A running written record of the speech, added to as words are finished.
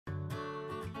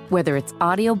Whether it's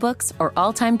audiobooks or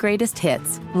all-time greatest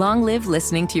hits, long live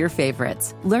listening to your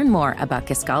favorites. Learn more about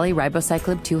Kisqali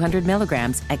Ribociclib 200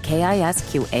 milligrams at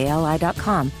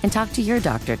KISQALI.com and talk to your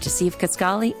doctor to see if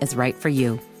Kisqali is right for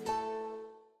you.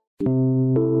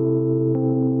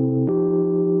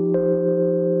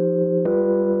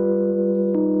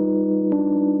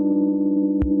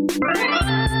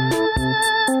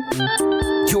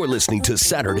 You're listening to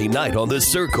Saturday Night on the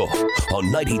Circle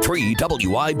on 93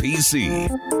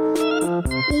 WIBC.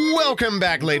 Welcome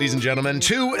back, ladies and gentlemen,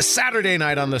 to Saturday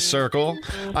Night on the Circle.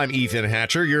 I'm Ethan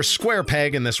Hatcher, your square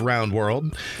peg in this round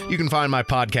world. You can find my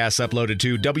podcasts uploaded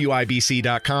to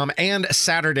WIBC.com and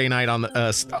Saturday Night on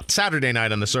the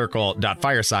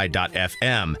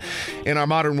Circle.fireside.fm. In our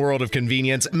modern world of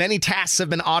convenience, many tasks have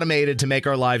been automated to make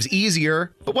our lives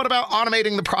easier. But what about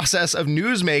automating the process of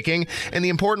newsmaking and the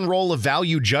important role of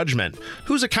value judgment?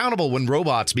 Who's accountable when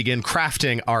robots begin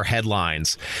crafting our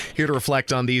headlines? Here to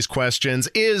reflect on these questions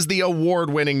is the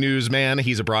award-winning newsman.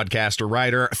 He's a broadcaster,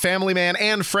 writer, family man,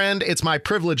 and friend. It's my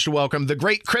privilege to welcome the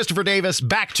great Christopher Davis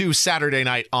back to Saturday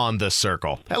Night on the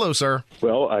Circle. Hello, sir.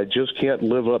 Well, I just can't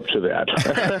live up to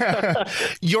that.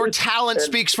 Your talent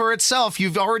speaks for itself.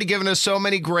 You've already given us so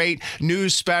many great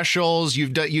news specials.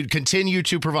 You continue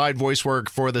to provide voice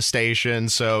work for the station,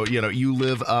 so you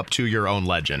live up to your own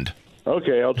legend.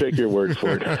 Okay, I'll take your word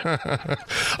for it.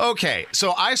 Okay,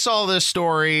 so I saw this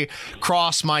story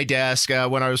cross my desk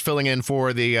when I was filling in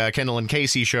for the Kendall and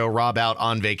Casey show, Rob Out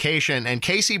on Vacation, and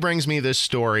Casey brings me this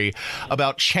story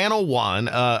about Channel One,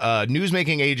 a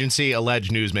newsmaking agency,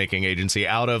 alleged newsmaking agency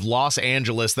out of Los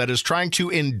Angeles that is trying to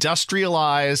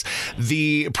industrialize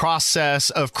the process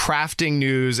of crafting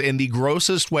news in the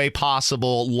grossest way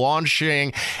possible,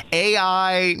 launching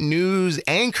AI news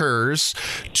anchors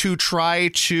to try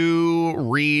to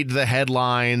read the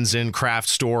headlines and craft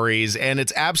stories, and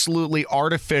it's absolutely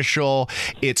artificial,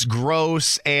 it's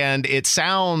gross, and it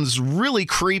sounds really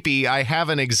creepy. I have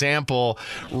an example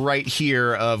right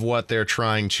here of what they're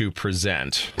trying to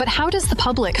present. But how does the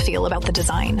public feel about the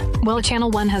design? Well,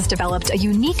 Channel One has developed a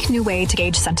unique new way to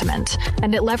gauge sentiment,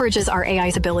 and it leverages our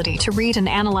AI's ability to read and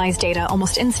analyze data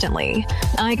almost instantly.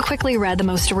 I quickly read the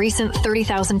most recent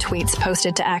 30,000 tweets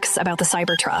posted to X about the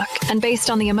Cybertruck, and based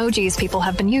on the emojis people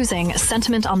have been using,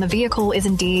 sentiment on the vehicle is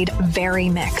indeed very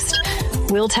mixed.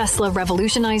 Will Tesla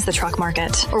revolutionize the truck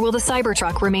market, or will the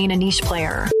Cybertruck remain a niche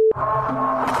player?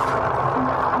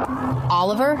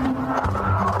 Oliver?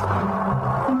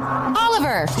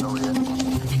 Oliver!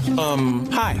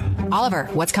 Hi. Oliver,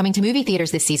 what's coming to movie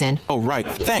theaters this season? Oh, right.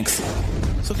 Thanks.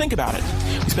 So think about it.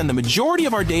 We spend the majority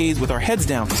of our days with our heads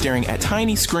down staring at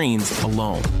tiny screens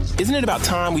alone. Isn't it about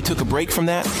time we took a break from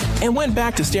that and went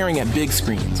back to staring at big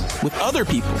screens with other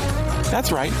people?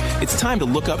 That's right. It's time to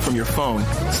look up from your phone,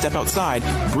 step outside,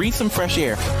 breathe some fresh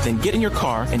air, then get in your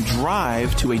car and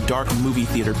drive to a dark movie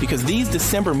theater, because these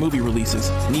December movie releases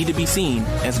need to be seen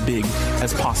as big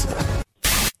as possible.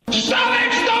 Stop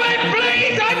it,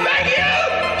 please! I beg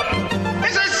you!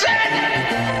 It's a sin!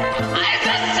 It's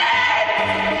a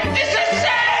sin! It's a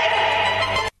sin!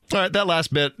 All right, that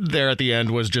last bit there at the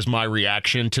end was just my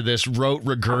reaction to this rote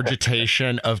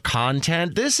regurgitation of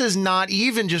content. This is not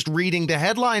even just reading the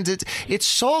headlines. It's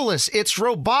soulless. It's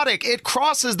robotic. It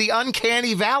crosses the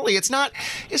uncanny valley. It's not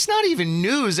even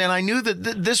news. And I knew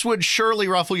that this would surely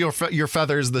ruffle your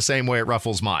feathers the same way it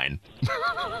ruffles mine.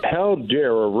 How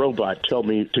dare a robot tell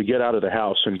me to get out of the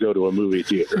house and go to a movie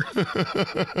theater?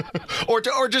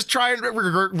 or just try and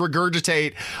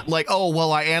regurgitate like, oh,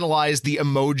 well, I analyzed the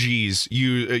emojis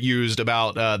used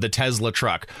about the Tesla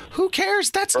truck. Who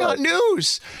cares? That's not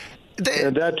news.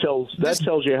 And that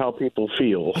tells you how people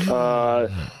feel.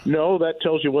 No, that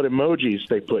tells you what emojis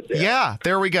they put there. Yeah,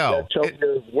 there we go. That tells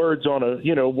you words on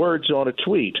a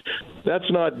tweet.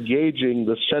 That's not gauging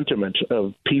the sentiment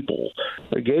of people.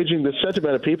 Gauging the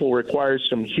sentiment of people requires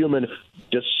some human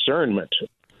discernment.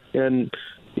 And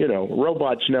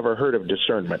robots never heard of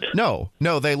discernment. No,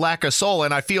 they lack a soul,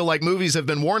 and I feel like movies have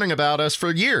been warning about us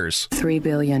for years. 3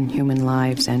 billion human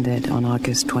lives ended on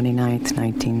August 29th,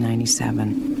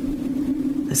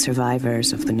 1997. The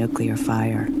survivors of the nuclear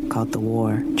fire called the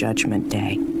war Judgment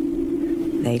Day.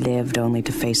 They lived only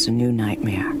to face a new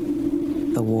nightmare,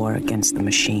 the war against the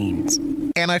machines.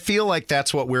 And I feel like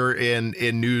that's what we're in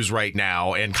news right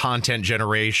now, and content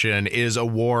generation is a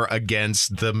war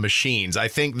against the machines. I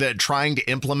think that trying to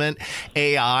implement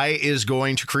AI is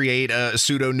going to create a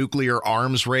pseudo-nuclear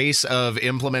arms race of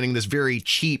implementing this very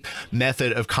cheap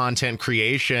method of content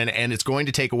creation, and it's going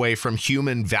to take away from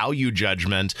human value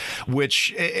judgment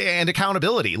and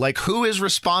accountability. Like, who is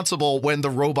responsible when the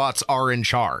robots are in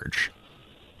charge?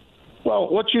 Well,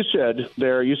 what you said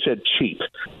there, you said cheap.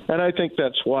 And I think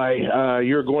that's why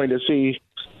you're going to see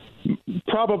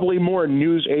probably more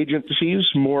news agencies,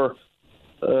 more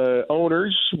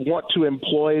owners want to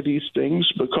employ these things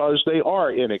because they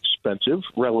are inexpensive,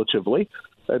 relatively.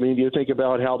 I mean, you think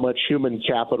about how much human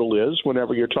capital is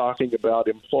whenever you're talking about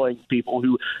employing people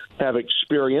who have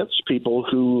experience, people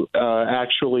who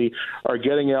actually are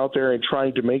getting out there and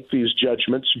trying to make these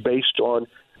judgments based on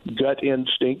gut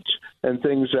instinct and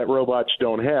things that robots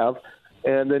don't have.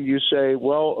 And then you say,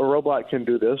 well, a robot can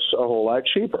do this a whole lot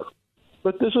cheaper.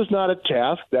 But this is not a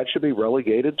task that should be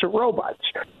relegated to robots.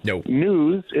 No.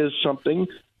 News is something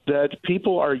that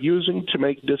people are using to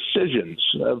make decisions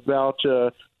about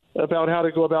how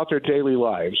to go about their daily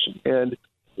lives. And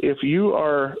if you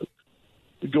are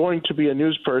going to be a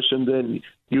news person, then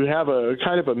you have a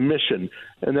kind of a mission,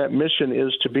 and that mission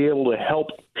is to be able to help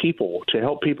people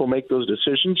make those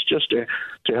decisions, just to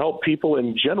help people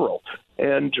in general.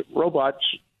 And robots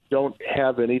don't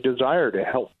have any desire to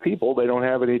help people. They don't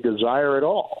have any desire at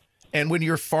all. And when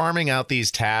you're farming out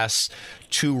these tasks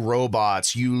to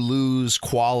robots, you lose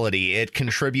quality. It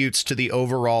contributes to the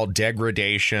overall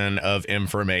degradation of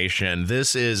information.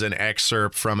 This is an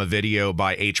excerpt from a video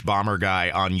by H Bomber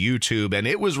Guy on YouTube, and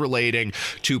it was relating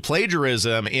to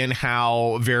plagiarism in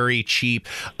how very cheap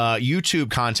YouTube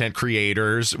content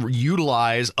creators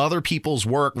utilize other people's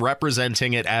work,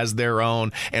 representing it as their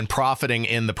own and profiting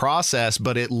in the process.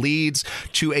 But it leads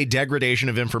to a degradation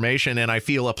of information, and I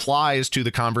feel applies to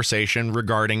the conversation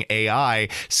regarding AI.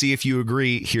 See if you agree.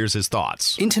 Here's his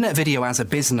thoughts. Internet video as a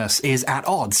business is at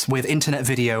odds with internet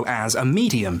video as a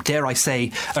medium, dare I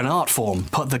say, an art form.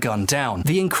 Put the gun down.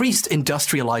 The increased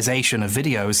industrialization of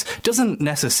videos doesn't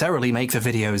necessarily make the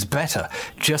videos better,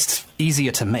 just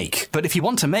easier to make. But if you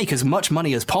want to make as much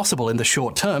money as possible in the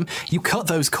short term, you cut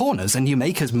those corners and you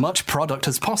make as much product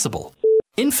as possible.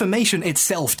 Information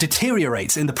itself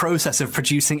deteriorates in the process of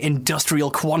producing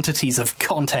industrial quantities of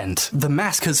content. The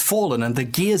mask has fallen and the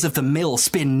gears of the mill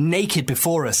spin naked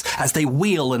before us as they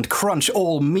wheel and crunch,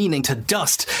 all meaning to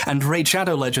dust and Raid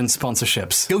Shadow Legends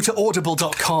sponsorships. Go to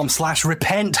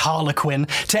audible.com/repent Harlequin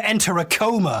to enter a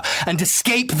coma and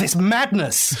escape this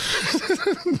madness.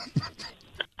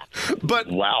 But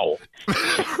wow.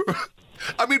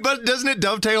 I mean, but doesn't it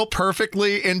dovetail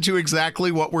perfectly into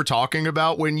exactly what we're talking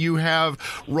about when you have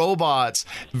robots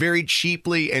very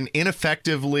cheaply and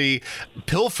ineffectively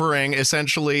pilfering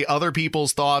essentially other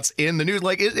people's thoughts in the news?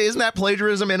 Like, isn't that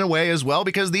plagiarism in a way as well?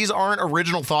 Because these aren't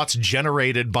original thoughts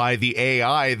generated by the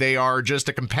AI. They are just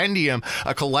a compendium,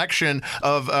 a collection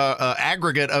of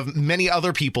aggregate of many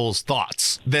other people's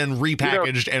thoughts, then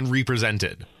repackaged and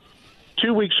represented.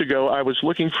 2 weeks ago, I was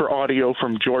looking for audio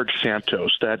from George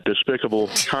Santos, that despicable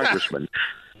congressman.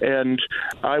 And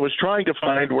I was trying to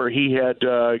find where he had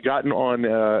gotten on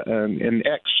an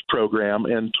X program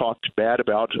and talked bad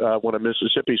about one of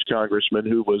Mississippi's congressmen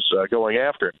who was going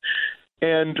after him.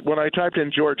 And when I typed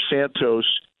in George Santos,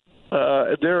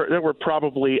 there were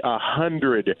probably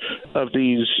 100 of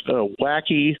these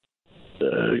wacky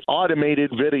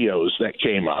automated videos that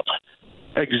came up.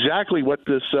 Exactly what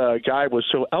this guy was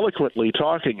so eloquently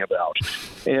talking about.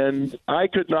 And I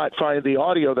could not find the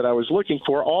audio that I was looking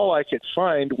for. All I could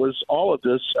find was all of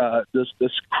this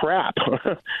crap.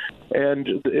 And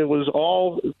it was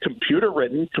all computer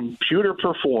written, computer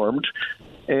performed.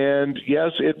 And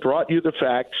yes, it brought you the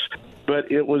facts, but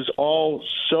it was all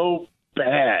so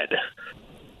bad.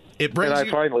 And I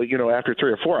finally, after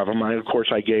 3 or 4 of them, of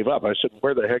course, I gave up. I said,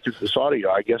 where the heck is this audio?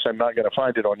 I guess I'm not going to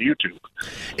find it on YouTube.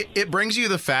 It brings you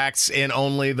the facts in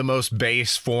only the most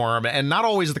base form, and not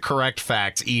always the correct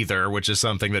facts either, which is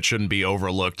something that shouldn't be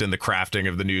overlooked in the crafting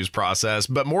of the news process.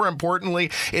 But more importantly,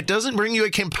 it doesn't bring you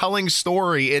a compelling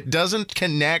story. It doesn't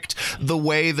connect the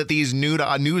way that these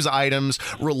news items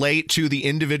relate to the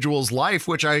individual's life,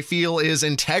 which I feel is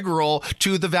integral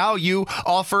to the value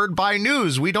offered by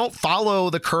news. We don't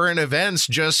follow the current events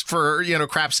just for,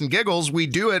 craps and giggles. We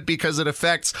do it because it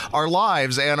affects our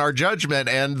lives and our judgment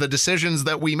and the decisions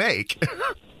that we make.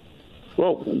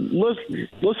 Well, listen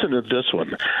to this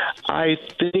one. I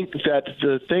think that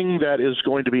the thing that is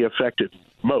going to be affected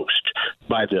most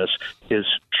by this is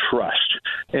trust.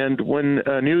 And when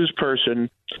a news person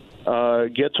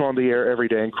gets on the air every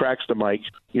day and cracks the mic,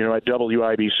 at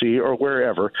WIBC or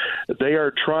wherever, they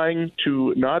are trying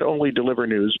to not only deliver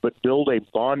news, but build a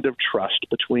bond of trust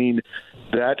between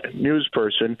that news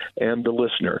person and the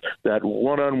listener, that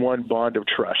one-on-one bond of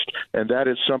trust. And that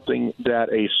is something that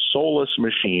a soulless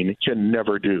machine can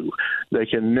never do. They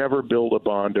can never build a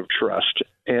bond of trust.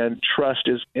 and trust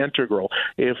is integral.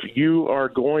 If you are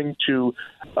going to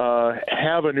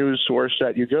have a news source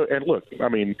that you go and look, I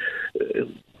mean,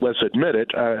 let's admit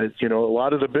it. A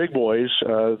lot of the big boys,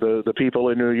 the people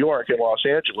in New York and Los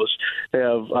Angeles,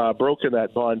 have broken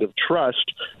that bond of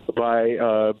trust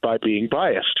by being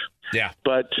biased. Yeah,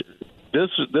 but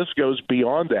this goes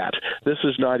beyond that. This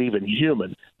is not even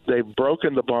human. They've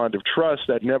broken the bond of trust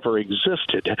that never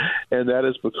existed, and that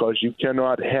is because you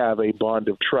cannot have a bond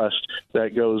of trust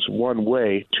that goes one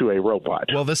way to a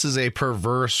robot. Well, this is a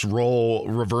perverse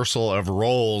reversal of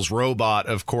roles. Robot,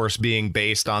 of course, being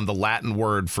based on the Latin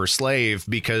word for slave,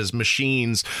 because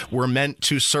machines were meant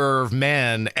to serve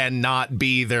men and not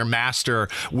be their master,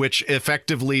 which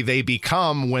effectively they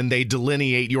become when they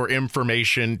delineate your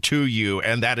information to you.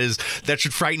 And that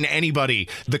should frighten anybody.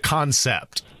 The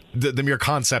concept. The mere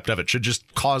concept of it should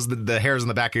just cause the hairs on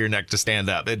the back of your neck to stand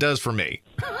up. It does for me.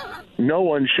 No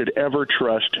one should ever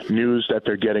trust news that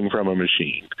they're getting from a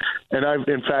machine. And I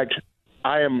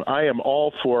am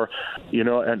all for,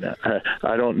 and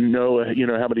I don't know,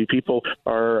 how many people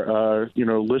are,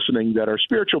 listening that are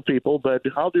spiritual people, but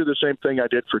I'll do the same thing I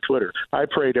did for Twitter. I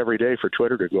prayed every day for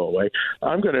Twitter to go away.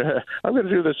 I'm going to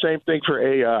do the same thing for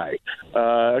AI.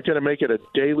 I'm going to make it a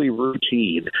daily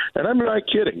routine. And I'm not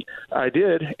kidding. I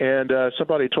did. And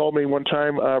somebody told me one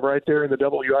time right there in the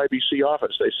WIBC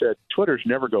office, they said, Twitter's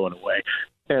never going away.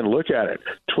 And look at it.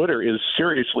 Twitter is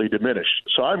seriously diminished.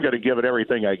 So I'm going to give it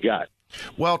everything I got.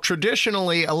 Well,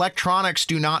 traditionally, electronics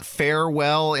do not fare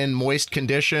well in moist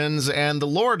conditions, and the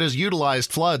Lord has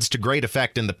utilized floods to great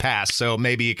effect in the past, so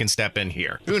maybe you can step in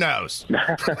here. Who knows?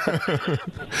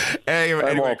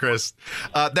 Anyway, Chris,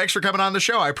 thanks for coming on the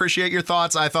show. I appreciate your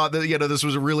thoughts. I thought that, this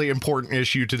was a really important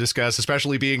issue to discuss,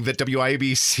 especially being that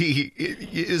WIBC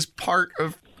is part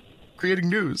of creating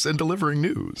news and delivering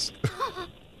news.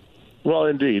 Well,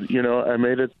 indeed. I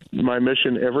made it my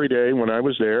mission every day when I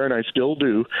was there, and I still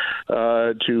do,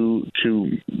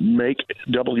 to make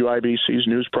WIBC's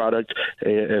news product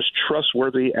as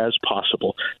trustworthy as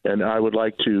possible. And I would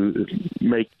like to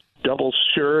make double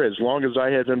sure, as long as I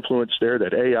have influence there,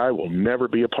 that AI will never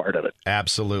be a part of it.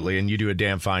 Absolutely. And you do a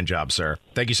damn fine job, sir.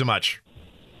 Thank you so much.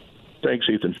 Thanks,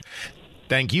 Ethan.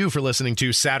 Thank you for listening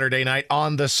to Saturday Night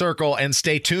on The Circle, and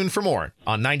stay tuned for more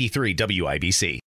on 93 WIBC.